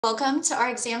Welcome to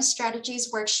our exam strategies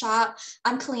workshop.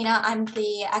 I'm Kalina. I'm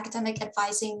the academic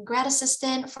advising grad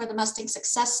assistant for the Mustang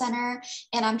Success Center,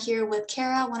 and I'm here with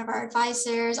Kara, one of our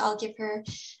advisors. I'll give her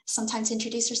some time to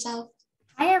introduce herself.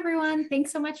 Hi, everyone.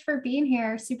 Thanks so much for being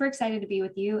here. Super excited to be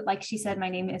with you. Like she said, my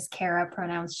name is Kara,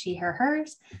 pronouns she, her,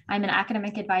 hers. I'm an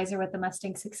academic advisor with the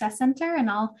Mustang Success Center, and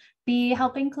I'll be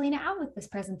helping Kalina out with this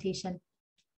presentation.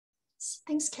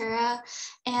 Thanks, Kara.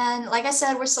 And like I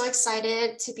said, we're so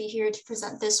excited to be here to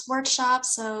present this workshop.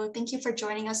 So thank you for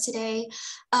joining us today.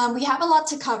 We have a lot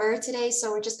to cover today, so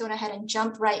we're just going ahead and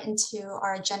jump right into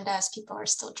our agenda as people are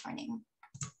still joining.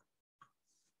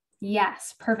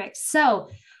 Yes, perfect.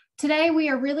 So today we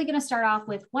are really going to start off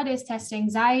with what is test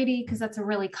anxiety, because that's a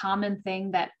really common thing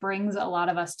that brings a lot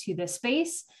of us to this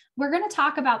space. We're going to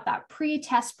talk about that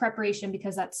pre-test preparation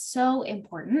because that's so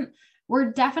important.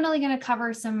 We're definitely going to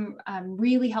cover some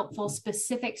really helpful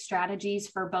specific strategies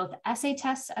for both essay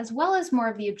tests as well as more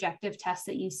of the objective tests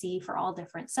that you see for all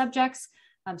different subjects.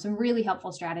 Some really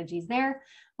helpful strategies there.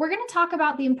 We're going to talk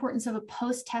about the importance of a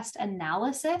post-test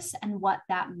analysis and what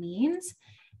that means.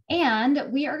 And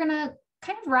we are going to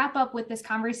kind of wrap up with this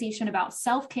conversation about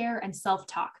self-care and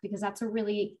self-talk, because that's a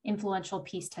really influential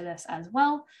piece to this as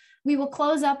well. We will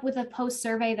close up with a post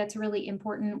survey that's really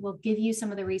important. We'll give you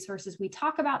some of the resources we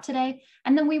talk about today,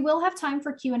 and then we will have time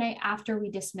for Q&A after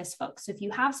we dismiss folks. So if you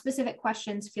have specific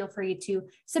questions, feel free to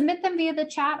submit them via the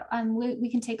chat, and we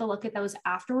can take a look at those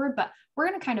afterward, but we're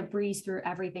going to kind of breeze through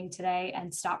everything today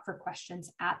and stop for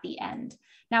questions at the end.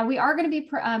 Now, we are going to be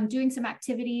doing some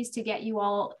activities to get you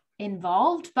all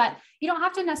involved, but you don't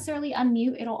have to necessarily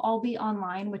unmute. It'll all be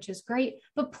online, which is great,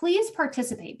 but please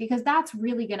participate because that's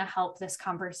really going to help this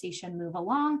conversation move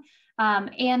along.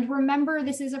 And remember,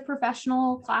 this is a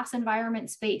professional class environment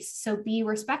space, so be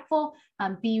respectful,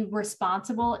 be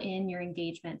responsible in your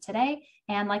engagement today.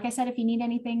 And like I said, if you need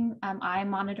anything,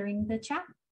 I'm monitoring the chat.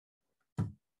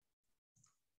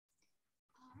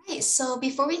 So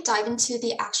before we dive into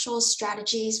the actual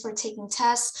strategies for taking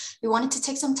tests, we wanted to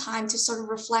take some time to sort of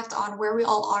reflect on where we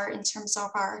all are in terms of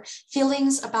our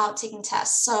feelings about taking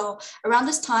tests. So around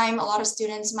this time, a lot of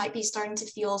students might be starting to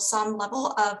feel some level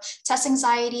of test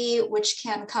anxiety, which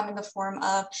can come in the form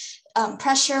of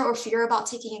pressure or fear about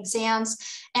taking exams.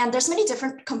 And there's many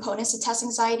different components to test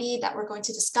anxiety that we're going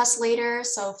to discuss later.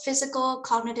 So physical,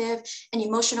 cognitive, and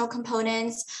emotional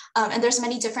components. And there's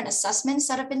many different assessments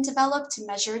that have been developed to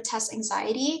measure test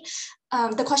anxiety.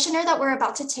 The questionnaire that we're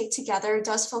about to take together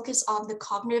does focus on the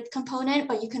cognitive component,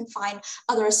 but you can find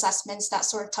other assessments that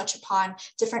sort of touch upon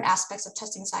different aspects of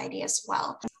test anxiety as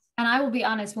well. And I will be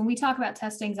honest, when we talk about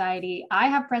test anxiety, I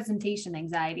have presentation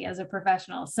anxiety as a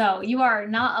professional. So you are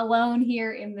not alone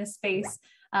here in this space.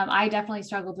 I definitely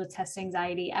struggled with test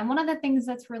anxiety. And one of the things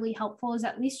that's really helpful is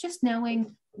at least just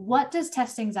knowing, what does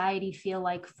test anxiety feel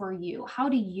like for you? How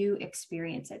do you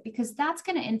experience it? Because that's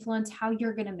going to influence how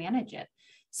you're going to manage it.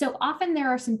 So often there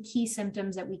are some key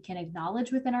symptoms that we can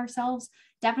acknowledge within ourselves.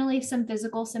 Definitely some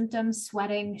physical symptoms,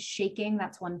 sweating, shaking.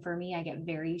 That's one for me. I get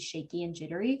very shaky and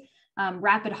jittery.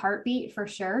 Rapid heartbeat for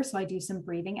sure. So I do some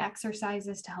breathing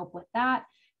exercises to help with that.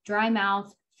 Dry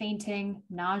mouth, fainting,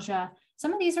 nausea.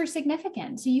 Some of these are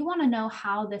significant. So you want to know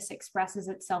how this expresses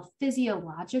itself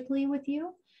physiologically with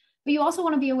you, but you also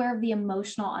want to be aware of the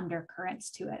emotional undercurrents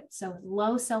to it. So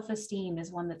low self-esteem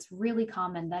is one that's really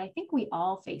common that I think we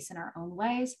all face in our own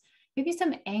ways. Maybe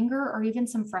some anger or even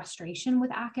some frustration with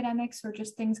academics or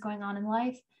just things going on in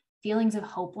life. Feelings of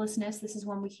hopelessness. This is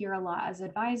one we hear a lot as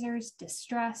advisors,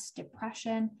 distress,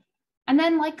 depression. And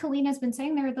then like Kalina has been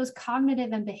saying, there are those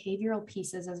cognitive and behavioral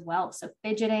pieces as well. So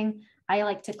fidgeting, I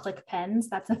like to click pens.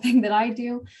 That's a thing that I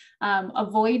do.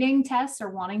 Avoiding tests or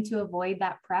wanting to avoid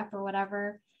that prep or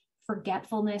whatever.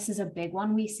 Forgetfulness is a big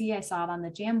one we see. I saw it on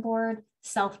the Jamboard.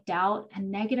 Self-doubt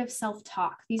and negative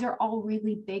self-talk. These are all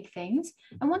really big things.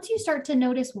 And once you start to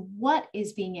notice what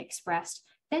is being expressed,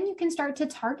 then you can start to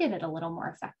target it a little more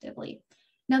effectively.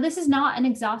 Now, this is not an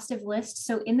exhaustive list.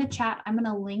 So in the chat, I'm going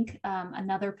to link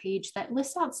another page that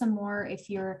lists out some more. If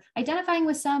you're identifying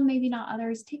with some, maybe not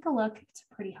others, take a look. It's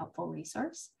a pretty helpful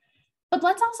resource. But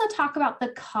let's also talk about the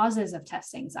causes of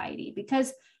test anxiety,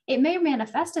 because it may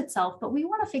manifest itself, but we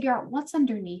want to figure out what's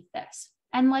underneath this.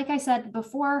 And like I said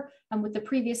before, with the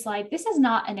previous slide, this is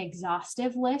not an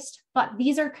exhaustive list, but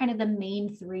these are kind of the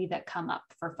main three that come up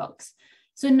for folks.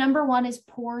 So number one is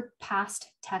poor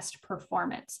past test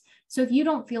performance. So if you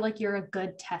don't feel like you're a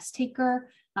good test taker,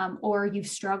 or you've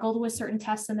struggled with certain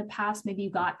tests in the past, maybe you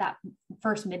got that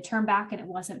first midterm back and it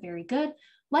wasn't very good,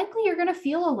 likely you're going to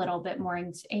feel a little bit more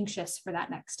anxious for that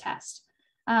next test.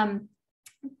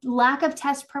 Lack of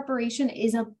test preparation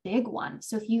is a big one.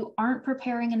 So if you aren't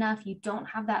preparing enough, you don't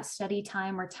have that study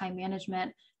time or time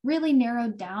management really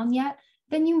narrowed down yet,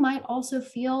 then you might also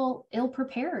feel ill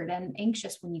prepared and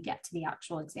anxious when you get to the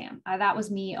actual exam. That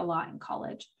was me a lot in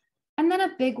college. And then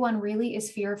a big one really is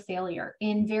fear of failure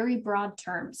in very broad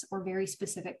terms or very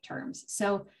specific terms.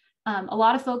 So a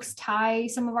lot of folks tie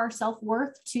some of our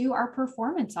self-worth to our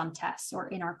performance on tests or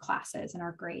in our classes and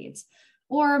our grades.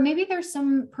 Or maybe there's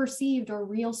some perceived or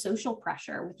real social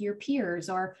pressure with your peers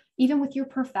or even with your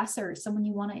professors, someone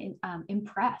you want to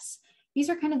impress. These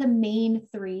are kind of the main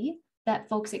three that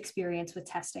folks experience with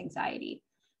test anxiety.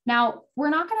 Now, we're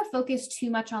not going to focus too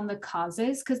much on the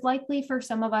causes because likely for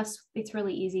some of us, it's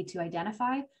really easy to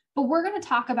identify, but we're going to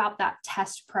talk about that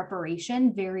test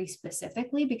preparation very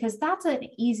specifically because that's an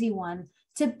easy one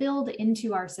to build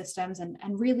into our systems and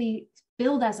really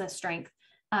build as a strength.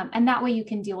 And that way you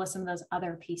can deal with some of those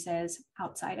other pieces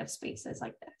outside of spaces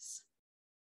like this.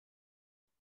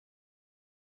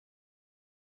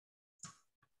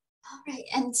 All right,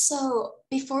 and so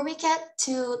before we get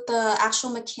to the actual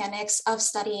mechanics of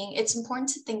studying, it's important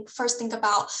to first think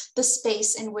about the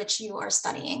space in which you are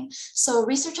studying. So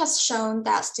research has shown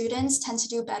that students tend to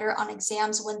do better on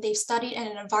exams when they've studied in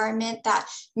an environment that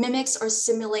mimics or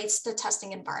simulates the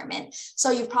testing environment.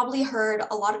 So you've probably heard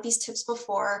a lot of these tips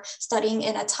before, studying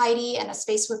in a tidy and a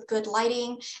space with good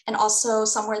lighting, and also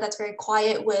somewhere that's very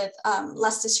quiet with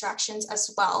less distractions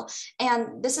as well.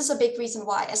 And this is a big reason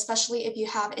why, especially if you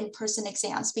have in-person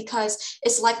exams, because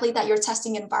it's likely that your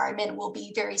testing environment will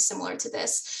be very similar to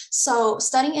this. So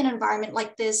studying in an environment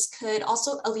like this could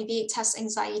also alleviate test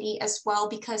anxiety as well,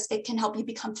 because it can help you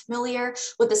become familiar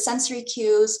with the sensory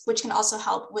cues, which can also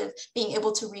help with being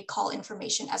able to recall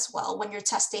information as well when you're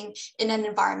testing in an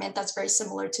environment that's very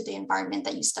similar to the environment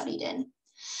that you studied in.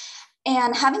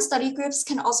 And having study groups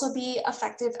can also be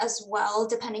effective as well,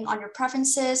 depending on your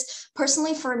preferences.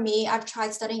 Personally, for me, I've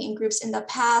tried studying in groups in the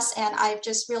past, and I've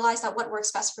just realized that what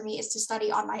works best for me is to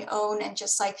study on my own and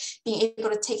just like being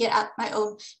able to take it at my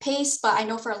own pace. But I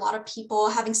know for a lot of people,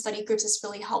 having study groups is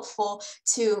really helpful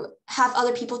to have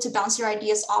other people to bounce your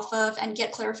ideas off of and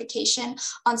get clarification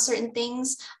on certain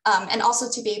things, and also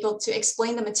to be able to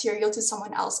explain the material to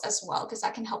someone else as well, because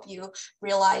that can help you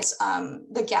realize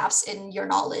the gaps in your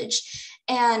knowledge.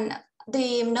 And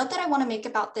the note that I want to make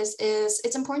about this is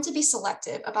it's important to be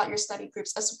selective about your study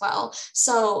groups as well.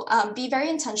 So be very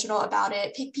intentional about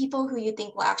it. Pick people who you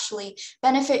think will actually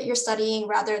benefit your studying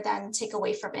rather than take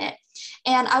away from it.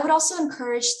 And I would also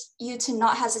encourage you to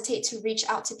not hesitate to reach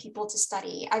out to people to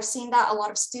study. I've seen that a lot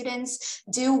of students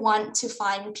do want to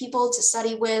find people to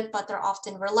study with, but they're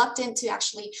often reluctant to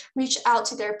actually reach out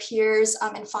to their peers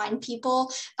and find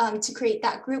people to create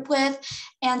that group with.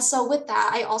 And so with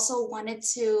that, I also wanted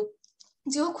to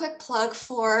do a quick plug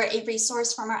for a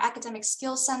resource from our Academic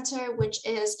Skills Center, which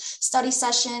is Study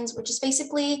Sessions, which is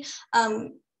basically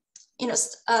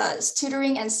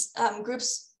tutoring and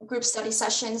group study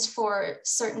sessions for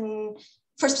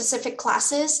specific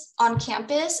classes on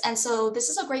campus. And so this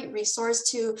is a great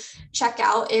resource to check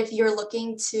out if you're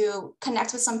looking to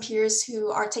connect with some peers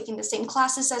who are taking the same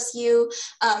classes as you.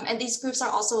 And these groups are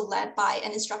also led by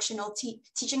an instructional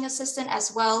teaching assistant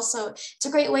as well. So it's a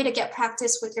great way to get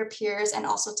practice with your peers and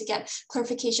also to get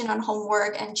clarification on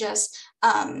homework and just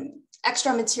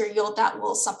extra material that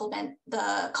will supplement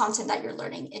the content that you're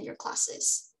learning in your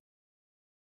classes.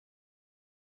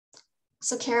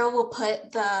 So Carol will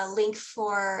put the link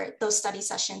for those study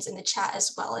sessions in the chat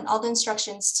as well, and all the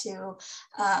instructions to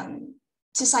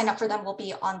sign up for them will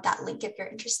be on that link if you're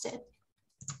interested.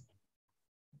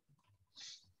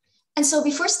 And so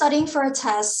before studying for a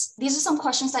test, these are some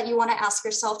questions that you want to ask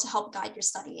yourself to help guide your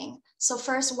studying. So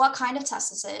first, what kind of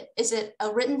test is it? Is it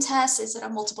a written test? Is it a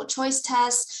multiple choice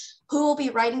test? Who will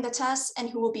be writing the test and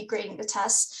who will be grading the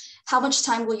test? How much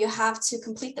time will you have to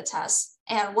complete the test?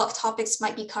 And what topics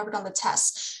might be covered on the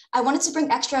test? I wanted to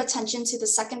bring extra attention to the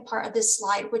second part of this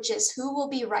slide, which is who will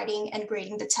be writing and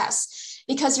grading the test,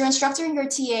 because your instructor and your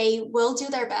TA will do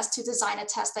their best to design a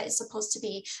test that is supposed to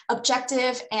be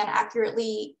objective and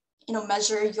accurately,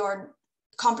 measure your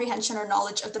comprehension or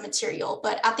knowledge of the material.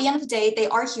 But at the end of the day, they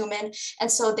are human, and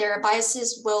so their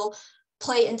biases will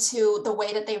play into the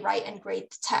way that they write and grade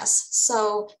the test.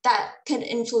 So that can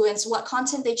influence what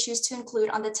content they choose to include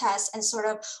on the test and sort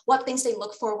of what things they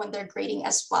look for when they're grading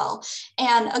as well.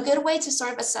 And a good way to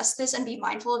sort of assess this and be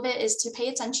mindful of it is to pay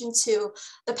attention to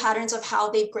the patterns of how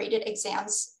they've graded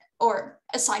exams or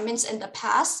assignments in the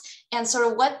past, and sort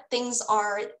of what things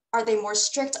are they more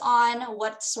strict on,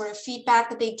 what sort of feedback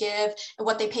that they give, and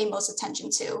what they pay most attention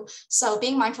to. So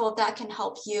being mindful of that can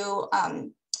help you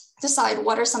decide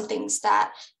what are some things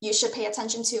that you should pay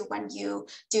attention to when you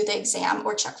do the exam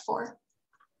or check for.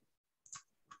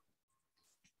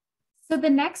 So the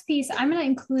next piece, I'm going to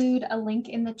include a link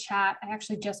in the chat. I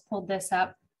actually just pulled this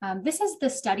up. This is the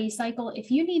study cycle. If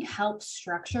you need help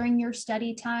structuring your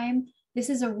study time, this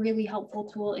is a really helpful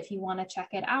tool if you want to check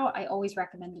it out. I always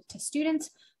recommend it to students,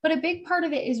 but a big part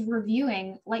of it is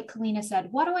reviewing, like Kalina said,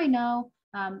 what do I know?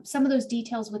 Some of those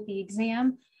details with the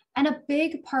exam. And a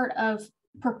big part of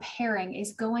preparing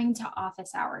is going to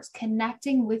office hours,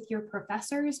 connecting with your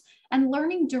professors and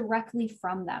learning directly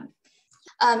from them.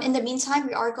 In the meantime,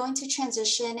 we are going to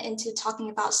transition into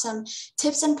talking about some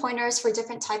tips and pointers for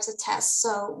different types of tests.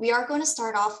 So we are going to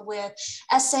start off with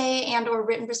essay and or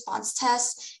written response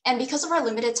tests. And because of our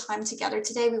limited time together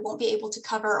today, we won't be able to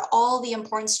cover all the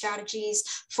important strategies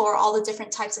for all the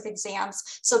different types of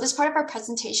exams. So this part of our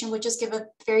presentation would just give a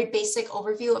very basic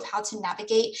overview of how to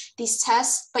navigate these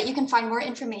tests, but you can find more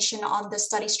information on the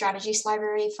study strategies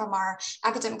library from our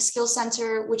Academic Skills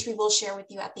Center, which we will share with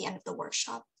you at the end of the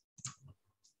workshop.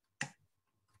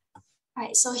 All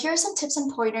right, so here are some tips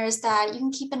and pointers that you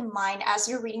can keep in mind as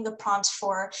you're reading the prompt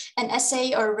for an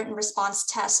essay or a written response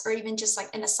test, or even just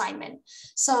like an assignment.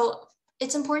 So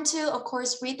it's important to, of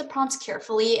course, read the prompt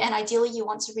carefully, and ideally you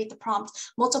want to read the prompt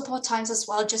multiple times as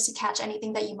well, just to catch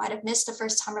anything that you might have missed the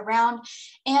first time around.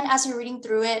 And as you're reading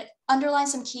through it, underline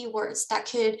some keywords that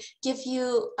could give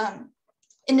you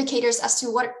indicators as to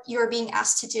what you're being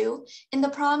asked to do in the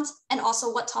prompt, and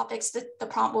also what topics the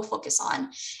prompt will focus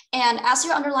on. And as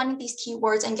you're underlining these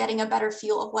keywords and getting a better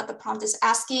feel of what the prompt is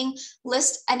asking,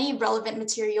 list any relevant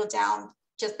material down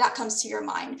just that comes to your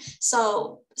mind.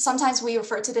 So sometimes we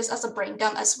refer to this as a brain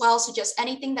dump as well. So just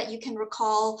anything that you can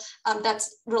recall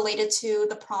that's related to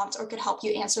the prompt or could help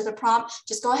you answer the prompt,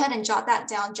 just go ahead and jot that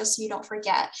down just so you don't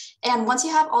forget. And once you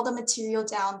have all the material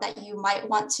down that you might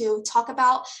want to talk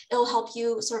about, it'll help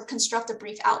you sort of construct a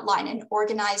brief outline and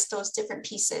organize those different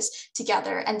pieces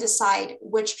together and decide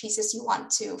which pieces you want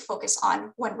to focus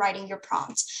on when writing your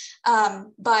prompt.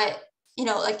 But you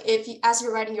know, like if you, as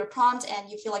you're writing your prompt and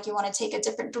you feel like you want to take a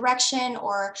different direction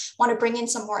or want to bring in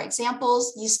some more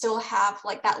examples, you still have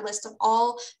like that list of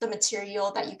all the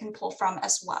material that you can pull from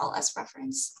as well as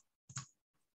reference.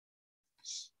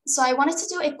 So I wanted to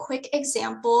do a quick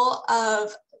example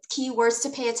of keywords to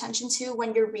pay attention to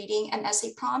when you're reading an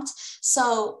essay prompt.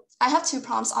 So I have two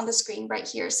prompts on the screen right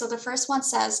here. So the first one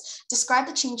says, describe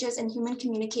the changes in human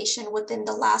communication within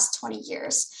the last 20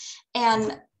 years.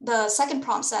 And the second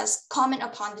prompt says, comment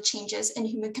upon the changes in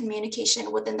human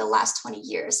communication within the last 20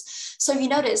 years. So if you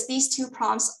notice, these two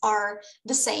prompts are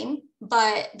the same,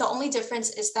 but the only difference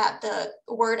is that the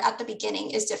word at the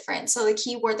beginning is different. So the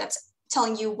keyword that's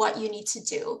telling you what you need to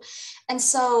do. And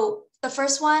so the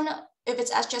first one, if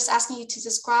it's just asking you to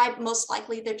describe, most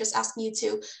likely they're just asking you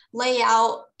to lay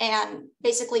out and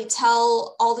basically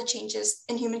tell all the changes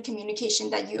in human communication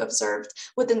that you observed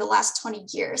within the last 20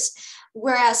 years.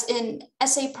 Whereas in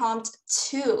essay prompt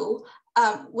 2,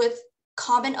 with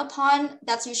comment upon,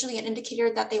 that's usually an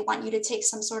indicator that they want you to take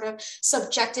some sort of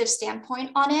subjective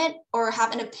standpoint on it or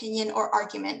have an opinion or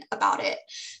argument about it.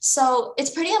 So it's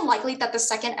pretty unlikely that the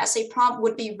second essay prompt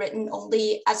would be written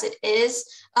only as it is.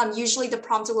 Usually the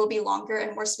prompt will be longer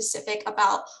and more specific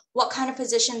about what kind of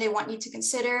position they want you to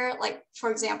consider. Like,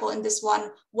 for example, in this one,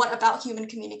 what about human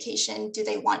communication do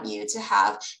they want you to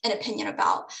have an opinion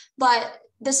about? But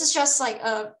this is just like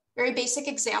a very basic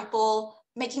example.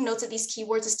 Making notes of these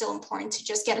keywords is still important to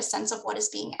just get a sense of what is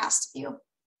being asked of you.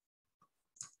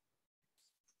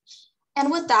 And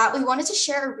with that, we wanted to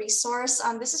share a resource.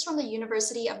 This is from the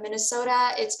University of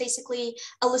Minnesota. It's basically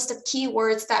a list of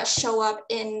keywords that show up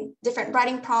in different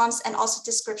writing prompts and also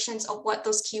descriptions of what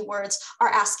those keywords are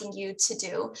asking you to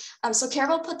do. So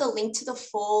Carol put the link to the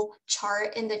full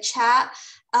chart in the chat.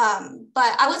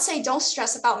 But I would say don't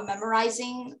stress about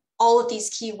memorizing all of these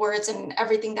keywords and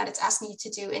everything that it's asking you to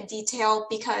do in detail,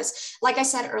 because like I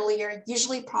said earlier,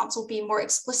 usually prompts will be more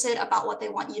explicit about what they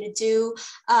want you to do.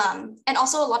 And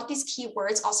also a lot of these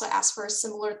keywords also ask for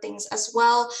similar things as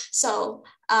well. So,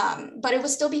 but it would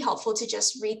still be helpful to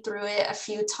just read through it a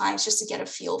few times just to get a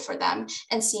feel for them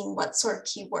and seeing what sort of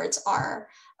keywords are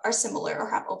similar or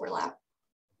have overlap.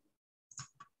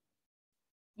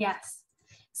 Yes.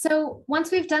 So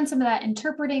once we've done some of that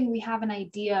interpreting, we have an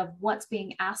idea of what's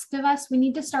being asked of us, we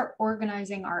need to start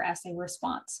organizing our essay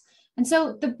response. And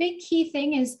so the big key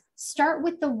thing is start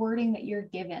with the wording that you're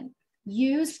given.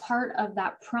 Use part of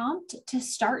that prompt to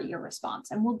start your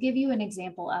response. And we'll give you an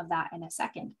example of that in a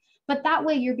second. But that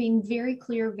way you're being very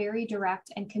clear, very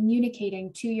direct, and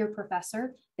communicating to your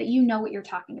professor that you know what you're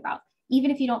talking about. Even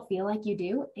if you don't feel like you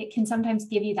do, it can sometimes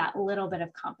give you that little bit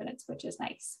of confidence, which is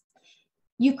nice.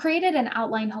 You've created an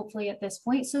outline, hopefully at this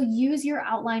point, so use your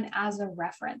outline as a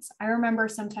reference. I remember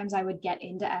sometimes I would get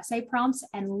into essay prompts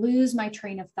and lose my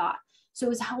train of thought. So it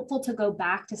was helpful to go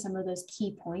back to some of those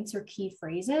key points or key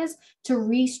phrases to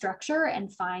restructure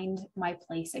and find my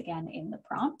place again in the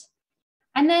prompt.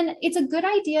 And then it's a good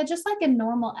idea, just like a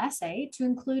normal essay, to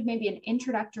include maybe an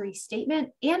introductory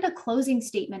statement and a closing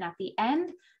statement at the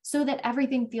end so that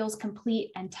everything feels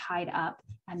complete and tied up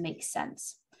and makes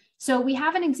sense. So we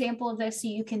have an example of this so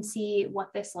you can see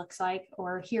what this looks like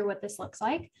or hear what this looks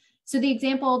like. So the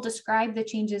example described the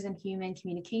changes in human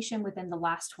communication within the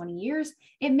last 20 years.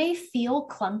 It may feel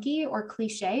clunky or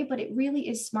cliche, but it really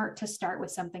is smart to start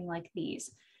with something like these.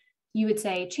 You would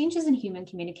say changes in human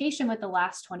communication with the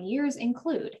last 20 years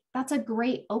include. That's a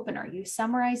great opener. You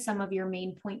summarize some of your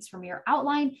main points from your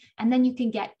outline, and then you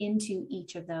can get into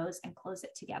each of those and close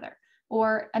it together.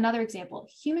 Or another example,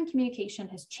 human communication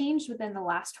has changed within the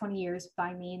last 20 years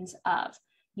by means of.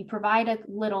 You provide a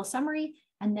little summary,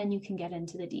 and then you can get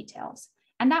into the details.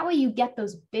 And that way you get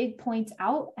those big points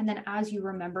out, and then as you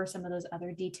remember some of those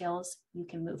other details, you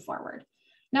can move forward.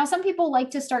 Now, some people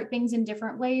like to start things in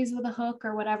different ways with a hook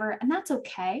or whatever, and that's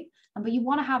okay, but you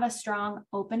want to have a strong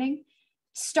opening.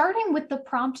 Starting with the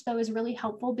prompt, though, is really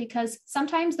helpful because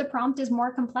sometimes the prompt is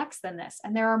more complex than this,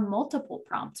 and there are multiple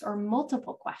prompts or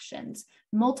multiple questions,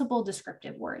 multiple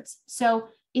descriptive words. So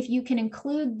if you can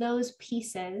include those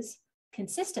pieces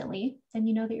consistently, then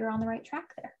you know that you're on the right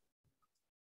track there.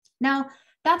 Now,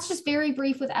 that's just very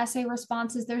brief with essay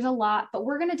responses. There's a lot, but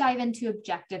we're going to dive into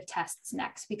objective tests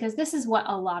next because this is what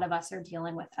a lot of us are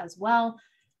dealing with as well,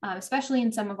 especially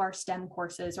in some of our STEM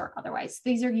courses or otherwise.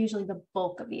 These are usually the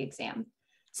bulk of the exam.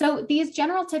 So these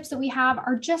general tips that we have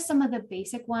are just some of the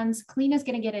basic ones. Colleen is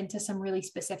going to get into some really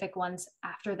specific ones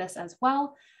after this as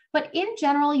well. But in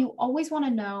general, you always want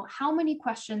to know how many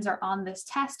questions are on this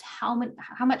test, how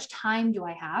much time do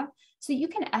I have, so you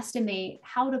can estimate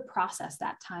how to process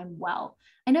that time well.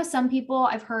 I know some people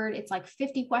I've heard it's like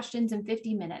 50 questions in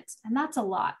 50 minutes, and that's a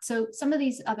lot. So some of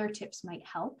these other tips might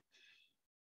help.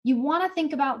 You want to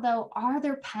think about, though, are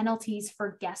there penalties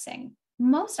for guessing?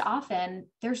 Most often,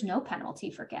 there's no penalty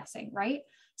for guessing, right?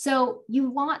 So you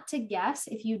want to guess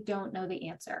if you don't know the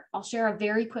answer. I'll share a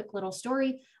very quick little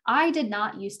story. I did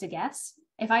not used to guess.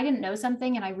 If I didn't know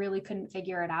something and I really couldn't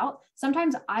figure it out,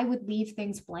 sometimes I would leave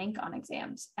things blank on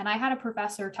exams. And I had a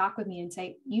professor talk with me and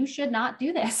say, you should not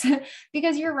do this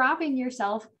because you're robbing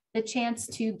yourself the chance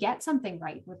to get something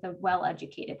right with a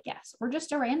well-educated guess or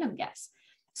just a random guess.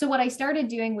 So what I started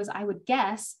doing was I would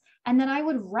guess, and then I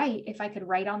would write, if I could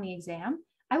write on the exam,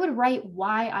 I would write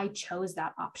why I chose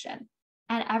that option.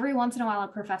 And every once in a while, a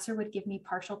professor would give me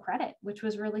partial credit, which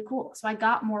was really cool. So I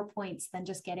got more points than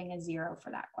just getting a 0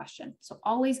 for that question. So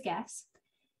always guess.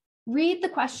 Read the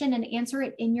question and answer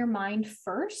it in your mind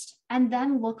first, and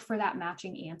then look for that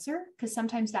matching answer, because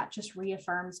sometimes that just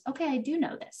reaffirms, okay, I do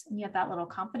know this. And you have that little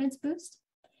confidence boost.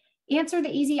 Answer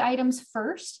the easy items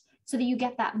first so that you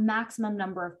get that maximum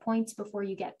number of points before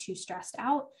you get too stressed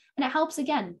out. And it helps,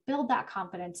 again, build that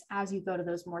confidence as you go to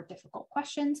those more difficult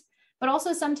questions. But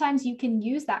also sometimes you can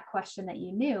use that question that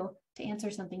you knew to answer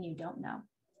something you don't know.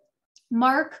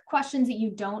 Mark questions that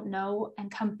you don't know and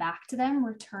come back to them,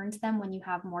 return to them when you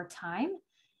have more time.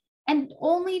 And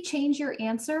only change your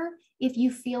answer if you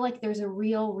feel like there's a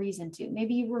real reason to.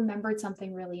 Maybe you remembered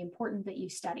something really important that you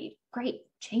studied. Great,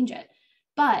 change it.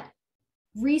 But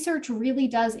research really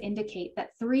does indicate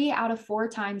that 3 out of 4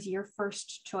 times your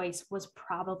first choice was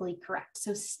probably correct.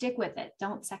 So stick with it.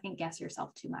 Don't second guess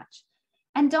yourself too much.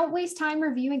 And don't waste time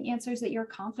reviewing answers that you're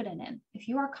confident in. If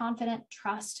you are confident,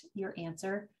 trust your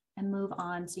answer and move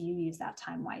on so you use that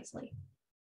time wisely.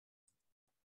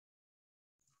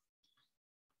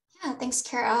 Yeah, thanks,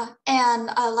 Kara. And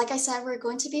like I said, we're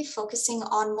going to be focusing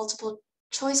on multiple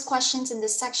choice questions in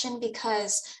this section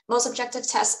because most objective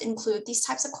tests include these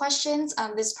types of questions.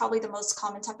 This is probably the most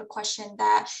common type of question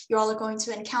that you all are going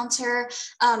to encounter.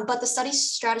 But the study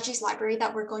strategies library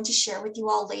that we're going to share with you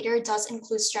all later does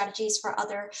include strategies for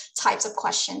other types of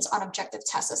questions on objective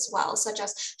tests as well, such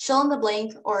as fill in the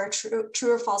blank or true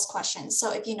or false questions.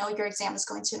 So if you know your exam is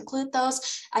going to include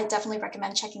those, I definitely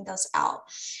recommend checking those out.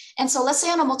 And so let's say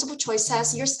on a multiple choice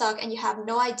test, you're stuck and you have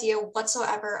no idea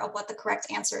whatsoever of what the correct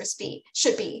answers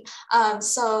should be.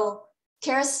 So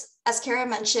as Kara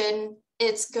mentioned,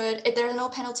 it's good. If there are no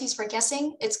penalties for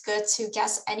guessing, it's good to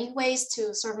guess anyways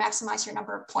to sort of maximize your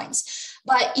number of points.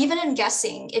 But even in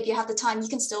guessing, if you have the time, you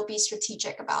can still be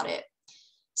strategic about it.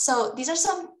 So these are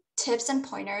some tips and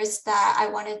pointers that I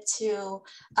wanted to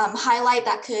highlight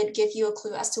that could give you a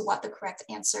clue as to what the correct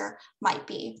answer might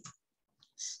be.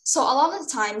 So a lot of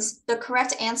the times, the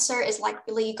correct answer is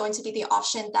likely going to be the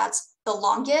option that's the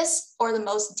longest or the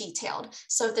most detailed.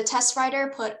 So if the test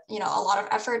writer put, a lot of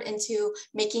effort into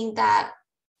making that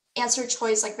answer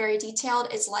choice like very detailed,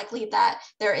 it's likely that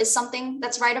there is something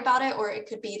that's right about it, or it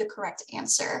could be the correct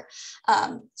answer.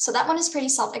 So that one is pretty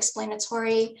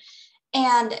self-explanatory.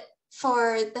 And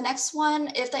for the next one,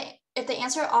 if the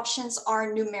answer options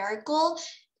are numerical,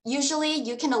 usually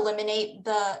you can eliminate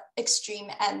the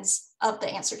extreme ends of the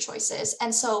answer choices.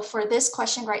 And so for this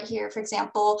question right here, for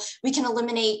example, we can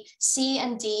eliminate C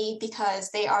and D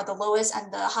because they are the lowest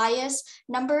and the highest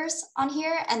numbers on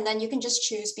here. And then you can just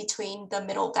choose between the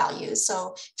middle values.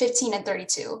 So 15 and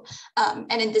 32.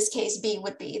 And in this case, B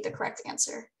would be the correct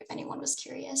answer, if anyone was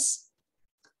curious.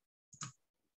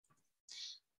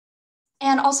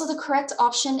 And also the correct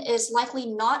option is likely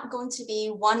not going to be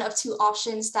one of two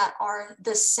options that are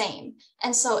the same.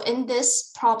 And so in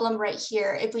this problem right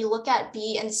here, if we look at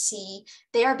B and C,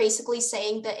 they are basically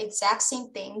saying the exact same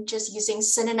thing, just using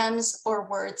synonyms or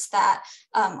words that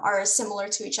are similar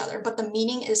to each other, but the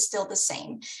meaning is still the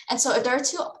same. And so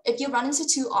if you run into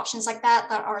two options like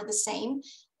that are the same,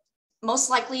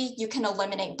 most likely you can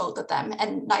eliminate both of them,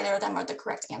 and neither of them are the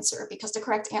correct answer because the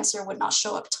correct answer would not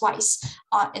show up twice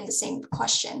in the same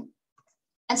question.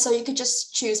 And so you could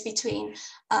just choose between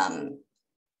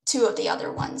two of the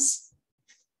other ones.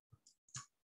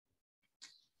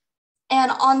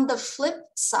 And on the flip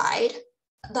side,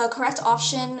 the correct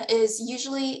option is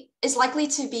likely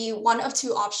to be one of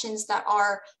two options that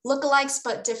are lookalikes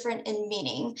but different in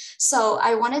meaning. So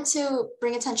I wanted to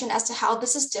bring attention as to how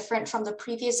this is different from the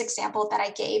previous example that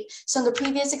I gave. So in the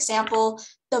previous example,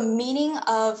 the meaning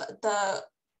of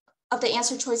the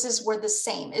answer choices were the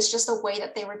same. It's just the way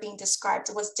that they were being described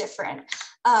was different.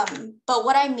 But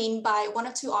what I mean by one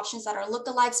of two options that are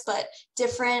lookalikes but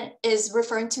different is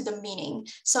referring to the meaning.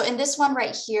 So in this one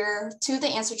right here, two of the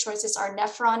answer choices are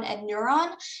nephron and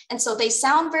neuron. And so they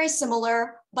sound very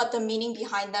similar, but the meaning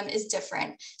behind them is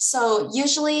different. So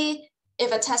usually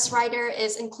if a test writer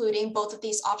is including both of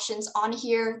these options on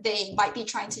here, they might be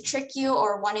trying to trick you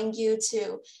or wanting you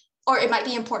to, or it might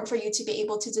be important for you to be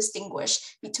able to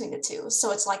distinguish between the two.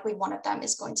 So it's likely one of them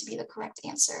is going to be the correct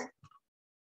answer.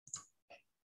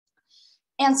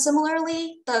 And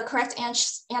similarly, the correct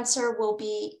answer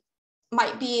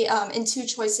might be in two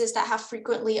choices that have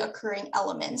frequently occurring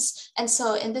elements. And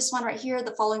so in this one right here,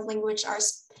 the following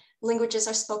languages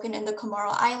are spoken in the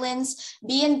Comoro Islands.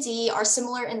 B and D are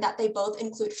similar in that they both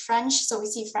include French. So we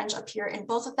see French appear in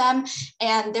both of them,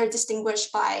 and they're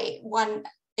distinguished by one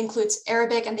includes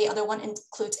Arabic and the other one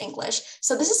includes English.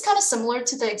 So this is kind of similar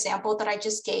to the example that I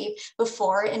just gave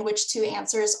before, in which two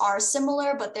answers are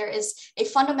similar, but there is a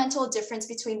fundamental difference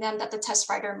between them that the test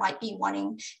writer might be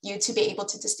wanting you to be able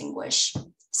to distinguish.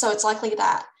 So it's likely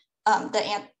that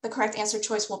the correct answer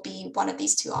choice will be one of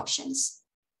these two options.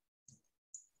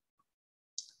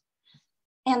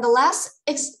 And the last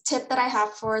tip that I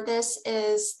have for this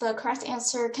is the correct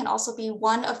answer can also be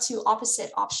one of two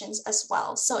opposite options as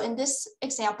well. So in this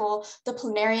example, the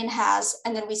planarian has,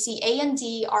 and then we see A and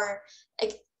D are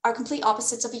complete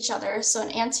opposites of each other. So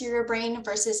an anterior brain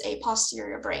versus a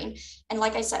posterior brain. And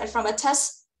like I said, from a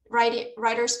test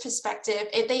writer's perspective,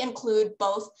 if they include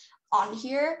both on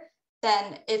here,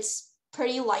 then it's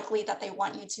pretty likely that they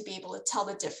want you to be able to tell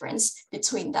the difference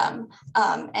between them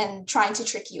and trying to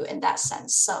trick you in that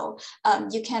sense. So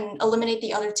you can eliminate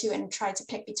the other two and try to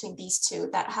pick between these two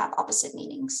that have opposite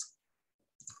meanings.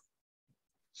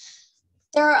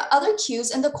 There are other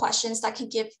cues in the questions that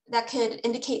could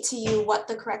indicate to you what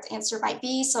the correct answer might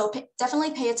be. So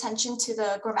definitely pay attention to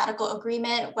the grammatical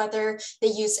agreement, whether they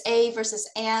use a versus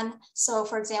an. So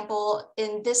for example,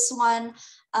 in this one,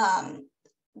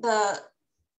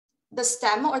 the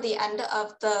stem or the end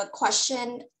of the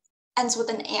question ends with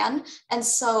an "and," and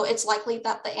so it's likely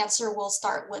that the answer will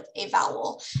start with a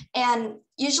vowel. And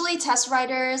usually test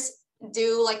writers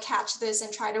do like catch this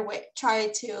and try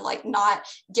to like not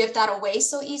give that away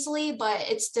so easily, but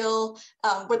it's still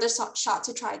worth a shot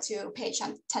to try to pay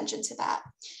attention to that.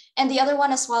 And the other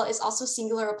one as well is also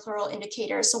singular or plural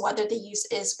indicator. So whether they use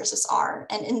is versus are.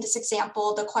 And in this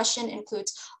example, the question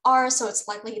includes are, so it's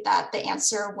likely that the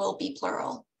answer will be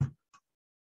plural.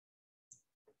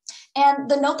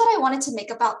 And the note that I wanted to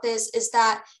make about this is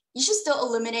that you should still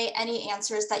eliminate any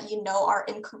answers that you know are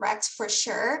incorrect for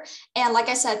sure. And like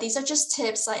I said, these are just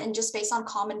tips and just based on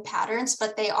common patterns,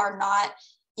 but they are not,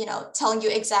 telling you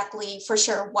exactly for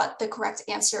sure what the correct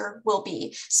answer will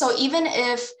be. So even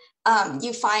if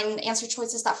you find answer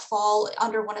choices that fall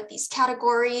under one of these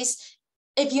categories,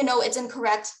 if you know it's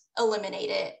incorrect, eliminate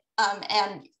it.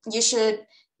 And you should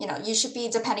be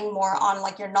depending more on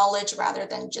like your knowledge rather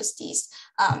than just these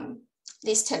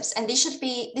these tips, and these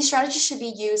strategies should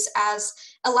be used as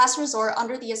a last resort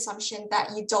under the assumption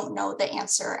that you don't know the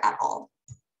answer at all.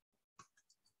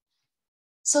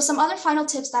 So some other final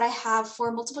tips that I have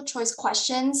for multiple choice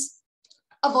questions: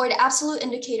 avoid absolute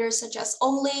indicators such as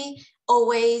only,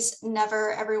 always,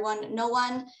 never, everyone, no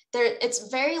one. It's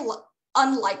very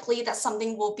unlikely that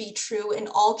something will be true in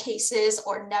all cases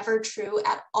or never true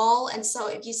at all. And so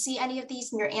if you see any of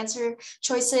these in your answer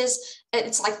choices,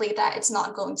 it's likely that it's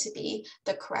not going to be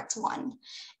the correct one.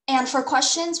 And for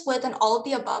questions with an all of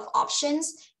the above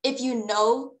options, if you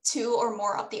know 2 or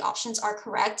more of the options are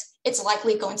correct, it's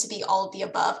likely going to be all of the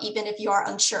above, even if you are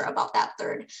unsure about that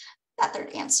third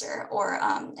answer or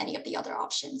any of the other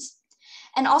options.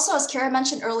 And also, as Kara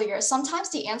mentioned earlier, sometimes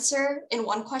the answer in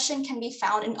one question can be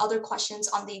found in other questions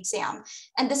on the exam.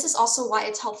 And this is also why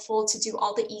it's helpful to do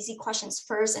all the easy questions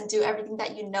first and do everything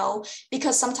that you know,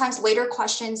 because sometimes later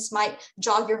questions might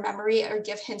jog your memory or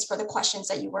give hints for the questions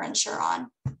that you were unsure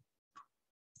on.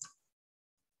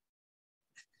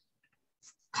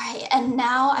 All right, and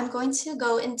now I'm going to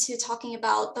go into talking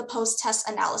about the post-test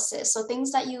analysis. So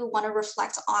things that you want to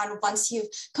reflect on once you've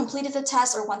completed the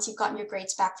test or once you've gotten your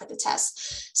grades back for the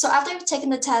test. So after you've taken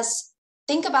the test,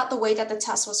 think about the way that the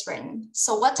test was written.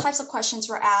 So what types of questions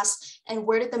were asked and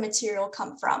where did the material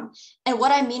come from? And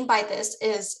what I mean by this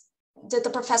is, did the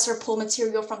professor pull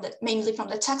material mainly from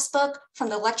the textbook, from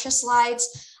the lecture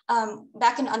slides?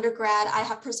 Back in undergrad, I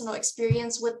have personal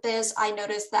experience with this. I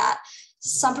noticed that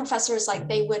some professors,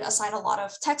 they would assign a lot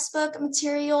of textbook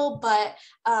material, but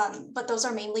those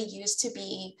are mainly used to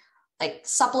be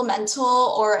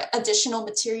supplemental or additional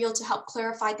material to help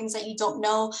clarify things that you don't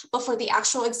know. But for the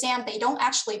actual exam, they don't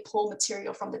actually pull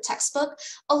material from the textbook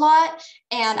a lot.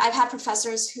 And I've had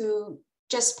professors who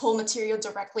just pull material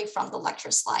directly from the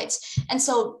lecture slides. And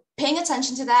so paying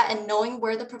attention to that and knowing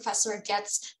where the professor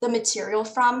gets the material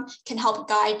from can help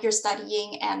guide your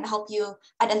studying and help you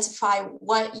identify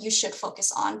what you should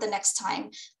focus on the next time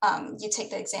you take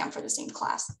the exam for the same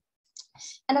class.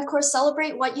 And of course,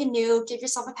 celebrate what you knew. Give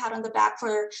yourself a pat on the back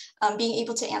for being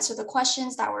able to answer the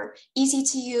questions that were easy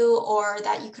to you or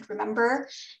that you could remember.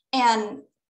 And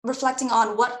reflecting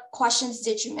on what questions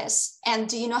did you miss and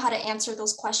do you know how to answer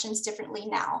those questions differently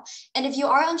now? And if you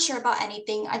are unsure about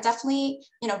anything, I definitely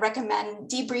recommend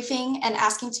debriefing and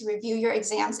asking to review your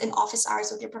exams in office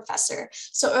hours with your professor.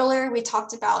 So earlier we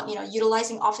talked about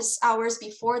utilizing office hours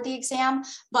before the exam,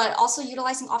 but also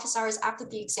utilizing office hours after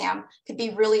the exam could be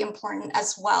really important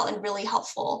as well and really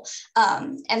helpful.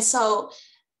 And so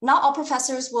not all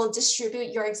professors will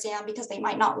distribute your exam because they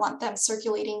might not want them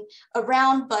circulating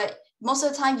around, but most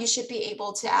of the time you should be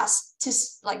able to ask to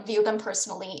view them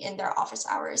personally in their office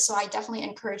hours. So I definitely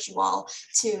encourage you all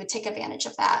to take advantage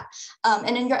of that.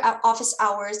 And in your office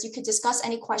hours, you could discuss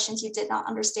any questions you did not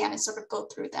understand and sort of go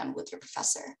through them with your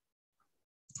professor.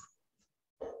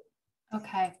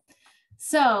 Okay.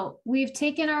 So we've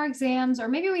taken our exams, or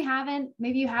maybe we haven't,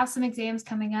 maybe you have some exams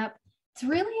coming up. It's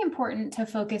really important to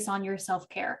focus on your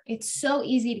self-care. It's so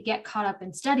easy to get caught up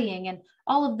in studying and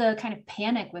all of the kind of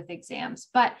panic with exams,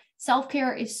 but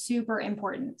self-care is super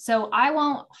important. So I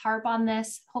won't harp on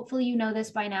this. Hopefully you know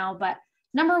this by now, but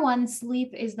number one,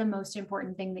 sleep is the most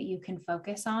important thing that you can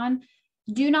focus on.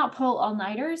 Do not pull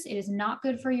all-nighters. It is not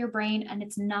good for your brain and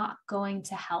it's not going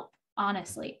to help,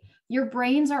 honestly. Your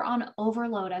brains are on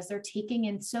overload as they're taking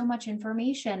in so much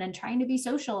information and trying to be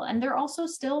social, and they're also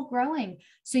still growing.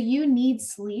 So you need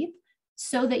sleep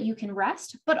so that you can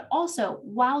rest, but also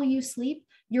while you sleep,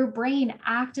 your brain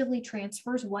actively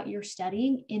transfers what you're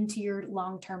studying into your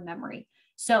long-term memory.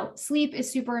 So sleep is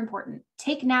super important.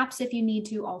 Take naps if you need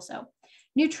to also.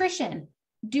 Nutrition.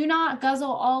 Do not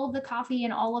guzzle all of the coffee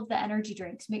and all of the energy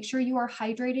drinks. Make sure you are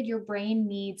hydrated. Your brain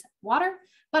needs water,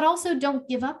 but also don't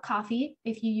give up coffee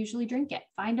if you usually drink it.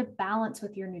 Find a balance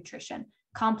with your nutrition.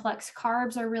 Complex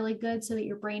carbs are really good so that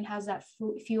your brain has that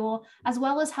fuel, as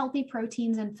well as healthy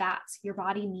proteins and fats. Your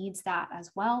body needs that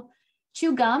as well.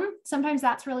 Chew gum. Sometimes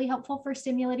that's really helpful for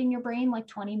stimulating your brain, like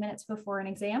 20 minutes before an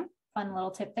exam. Fun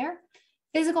little tip there.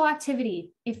 Physical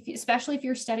activity, especially if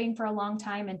you're studying for a long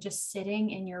time and just sitting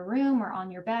in your room or on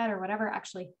your bed or whatever.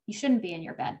 Actually, you shouldn't be in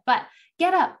your bed, but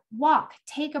get up, walk,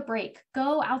 take a break,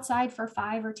 go outside for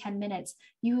 5 or 10 minutes.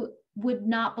 You would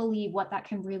not believe what that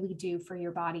can really do for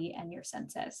your body and your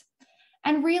senses.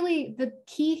 And really, the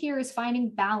key here is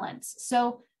finding balance.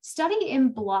 So study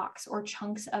in blocks or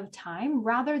chunks of time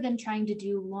rather than trying to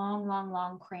do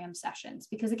long cram sessions,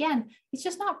 because again, it's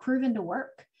just not proven to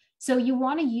work. So you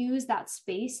want to use that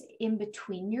space in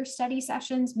between your study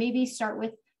sessions. Maybe start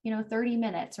with 30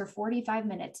 minutes or 45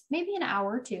 minutes, maybe an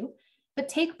hour or two, but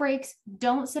take breaks.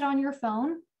 Don't sit on your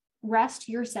phone. rest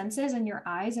your senses and your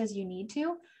eyes as you need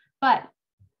to, but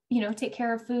take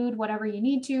care of food, whatever you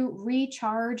need to,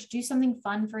 recharge, do something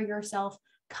fun for yourself,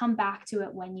 come back to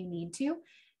it when you need to.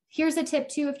 Here's a tip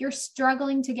too, if you're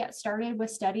struggling to get started with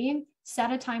studying,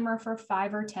 set a timer for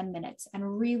 5 or 10 minutes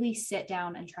and really sit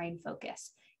down and try and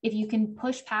focus. If you can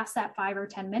push past that 5 or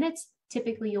 10 minutes,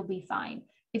 typically you'll be fine.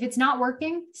 If it's not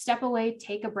working, step away,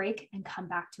 take a break, and come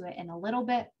back to it in a little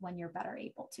bit when you're better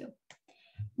able to.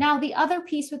 Now, the other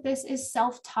piece with this is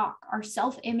self-talk. Our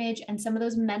self-image and some of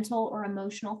those mental or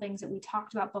emotional things that we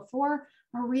talked about before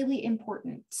are really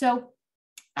important. So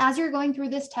as you're going through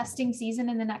this testing season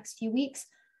in the next few weeks,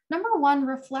 number one,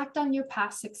 reflect on your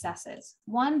past successes.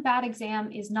 One bad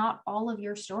exam is not all of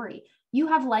your story. You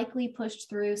have likely pushed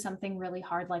through something really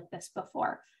hard like this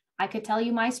before. I could tell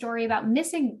you my story about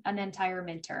missing an entire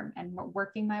midterm and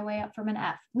working my way up from an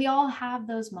F. We all have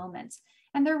those moments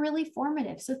and they're really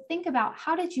formative. So think about,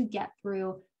 how did you get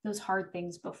through those hard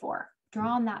things before? Draw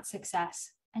on that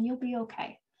success and you'll be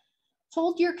okay.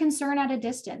 Hold your concern at a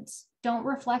distance. Don't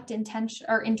reflect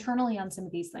internally on some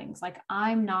of these things, like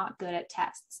I'm not good at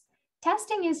tests.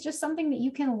 Testing is just something that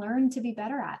you can learn to be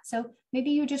better at. So maybe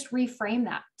you just reframe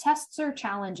that. Tests are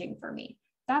challenging for me.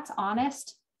 That's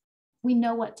honest. We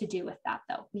know what to do with that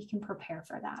though. We can prepare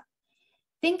for that.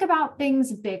 Think about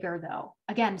things bigger though.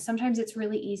 Again, sometimes it's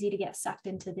really easy to get sucked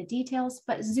into the details,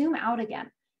 but zoom out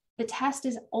again. The test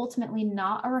is ultimately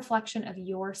not a reflection of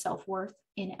your self-worth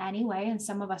in any way, and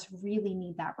some of us really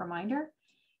need that reminder.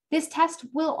 This test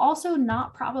will also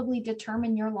not probably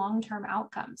determine your long-term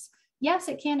outcomes. Yes,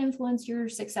 it can influence your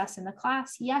success in the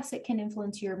class. Yes, it can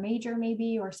influence your major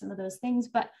maybe, or some of those things,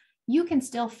 but you can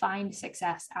still find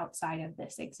success outside of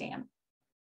this exam.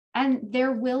 And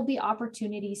there will be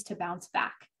opportunities to bounce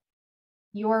back.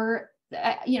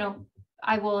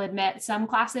 I will admit some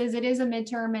classes, it is a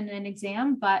midterm and an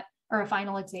exam, or a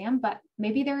final exam, but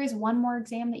maybe there is one more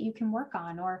exam that you can work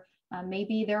on, or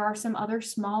maybe there are some other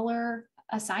smaller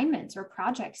assignments or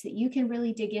projects that you can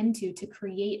really dig into to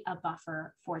create a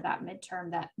buffer for that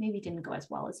midterm that maybe didn't go as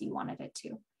well as you wanted it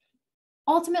to.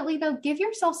 Ultimately, though, give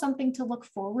yourself something to look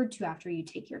forward to after you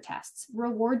take your tests.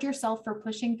 Reward yourself for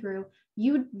pushing through.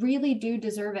 You really do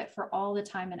deserve it for all the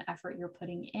time and effort you're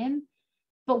putting in.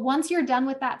 But once you're done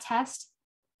with that test,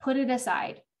 put it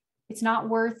aside. It's not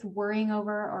worth worrying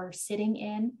over or sitting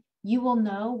in. You will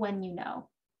know when you know.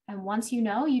 And once you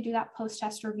know, you do that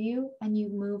post-test review and you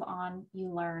move on, you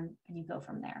learn, and you go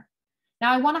from there.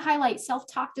 Now, I want to highlight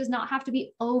self-talk does not have to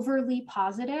be overly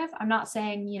positive. I'm not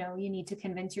saying, you need to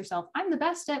convince yourself, I'm the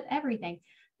best at everything,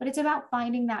 but it's about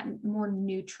finding that more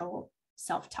neutral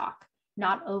self-talk,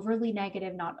 not overly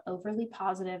negative, not overly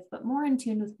positive, but more in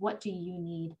tune with what do you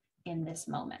need in this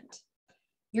moment.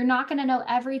 You're not going to know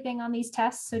everything on these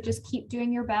tests, so just keep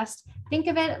doing your best. Think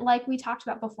of it like we talked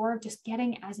about before, of just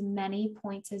getting as many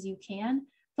points as you can.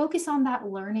 Focus on that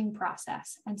learning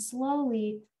process, and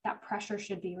slowly that pressure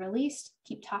should be released.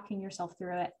 Keep talking yourself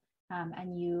through it,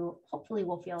 and you hopefully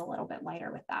will feel a little bit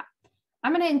lighter with that.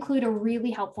 I'm going to include a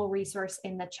really helpful resource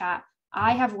in the chat.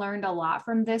 I have learned a lot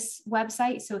from this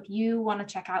website, so if you want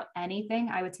to check out anything,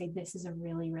 I would say this is a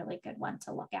really, really good one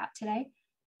to look at today.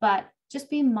 But just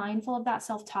be mindful of that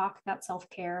self-talk, that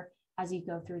self-care as you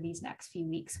go through these next few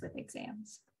weeks with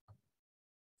exams.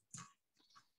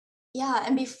 Yeah,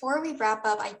 and before we wrap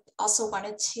up, I also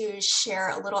wanted to share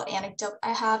a little anecdote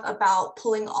I have about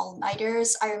pulling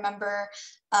all-nighters. I remember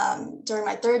during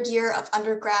my third year of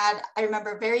undergrad, I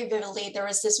remember very vividly, there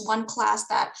was this one class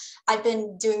that I've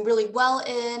been doing really well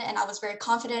in, and I was very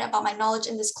confident about my knowledge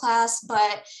in this class,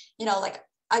 but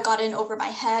I got in over my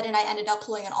head and I ended up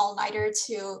pulling an all-nighter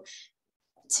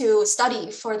to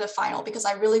study for the final because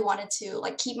I really wanted to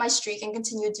keep my streak and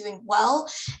continue doing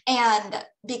well. And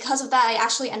because of that, I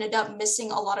actually ended up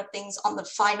missing a lot of things on the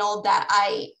final that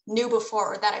I knew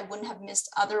before or that I wouldn't have missed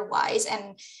otherwise.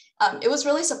 And it was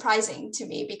really surprising to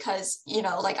me because, in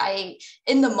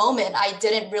the moment, I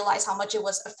didn't realize how much it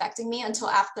was affecting me until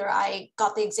after I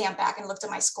got the exam back and looked at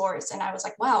my scores. And I was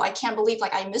like, wow, I can't believe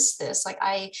I missed this.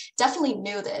 I definitely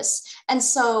knew this. And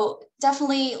so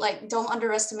definitely don't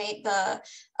underestimate the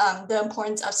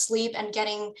importance of sleep and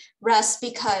getting rest,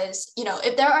 because,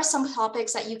 if there are some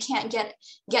topics that you can't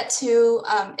get to,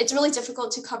 it's really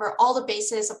difficult to cover all the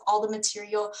bases of all the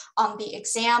material on the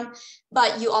exam,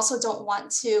 but you also don't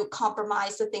want to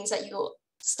compromise the things that you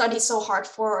study so hard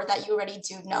for or that you already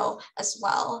do know as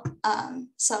well.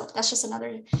 So that's just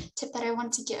another tip that I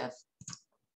want to give.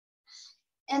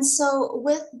 And so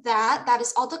with that, that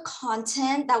is all the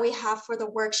content that we have for the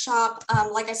workshop.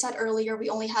 Like I said earlier, we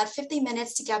only had 50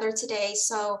 minutes together today,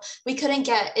 so we couldn't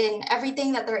get in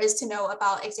everything that there is to know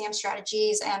about exam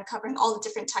strategies and covering all the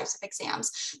different types of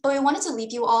exams. But we wanted to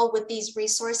leave you all with these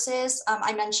resources.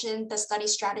 I mentioned the study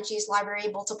strategies library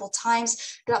multiple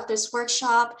times throughout this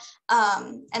workshop.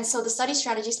 And so the study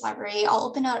strategies library, I'll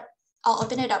open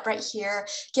it up right here,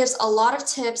 gives a lot of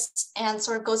tips and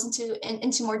sort of goes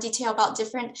into more detail about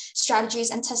different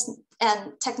strategies and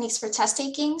techniques for test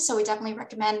taking. So we definitely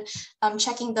recommend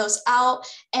checking those out.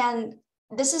 And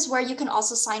this is where you can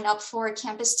also sign up for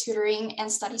campus tutoring and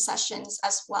study sessions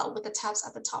as well with the tabs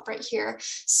at the top right here.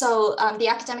 So the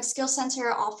Academic Skills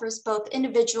Center offers both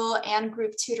individual and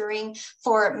group tutoring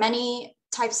for many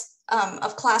types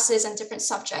of classes and different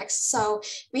subjects. So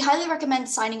we highly recommend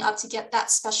signing up to get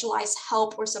that specialized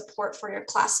help or support for your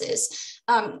classes.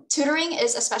 Tutoring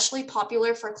is especially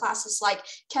popular for classes like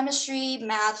chemistry,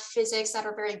 math, physics that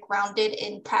are very grounded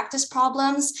in practice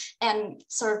problems and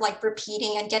sort of like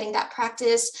repeating and getting that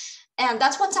practice. And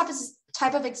that's one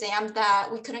type of exam that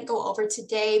we couldn't go over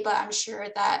today, but I'm sure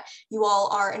that you all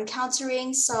are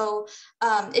encountering. So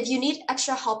if you need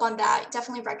extra help on that,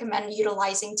 definitely recommend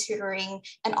utilizing tutoring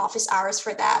and office hours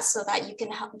for that so that you can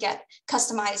get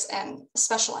customized and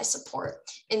specialized support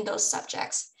in those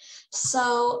subjects.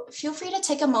 So feel free to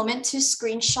take a moment to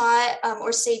screenshot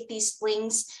or save these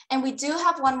links. And we do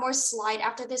have one more slide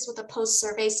after this with a post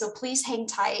survey, so please hang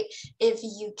tight if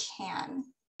you can.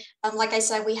 Like I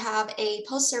said, we have a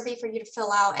post survey for you to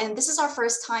fill out, and this is our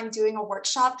first time doing a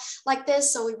workshop like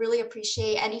this, so we really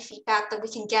appreciate any feedback that we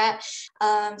can get.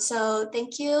 So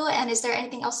thank you. And is there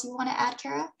anything else you want to add,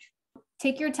 Kara?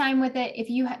 Take your time with it. If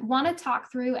you want to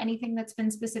talk through anything that's been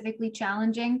specifically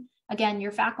challenging, again,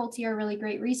 your faculty are really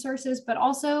great resources, but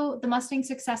also the Mustang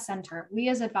Success Center. We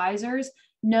as advisors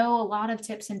know a lot of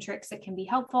tips and tricks that can be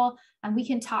helpful, and we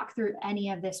can talk through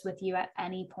any of this with you at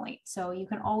any point. So you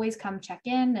can always come check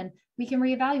in and we can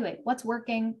reevaluate what's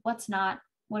working, what's not,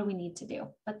 what do we need to do.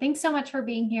 But thanks so much for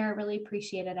being here. Really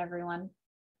appreciate it, everyone.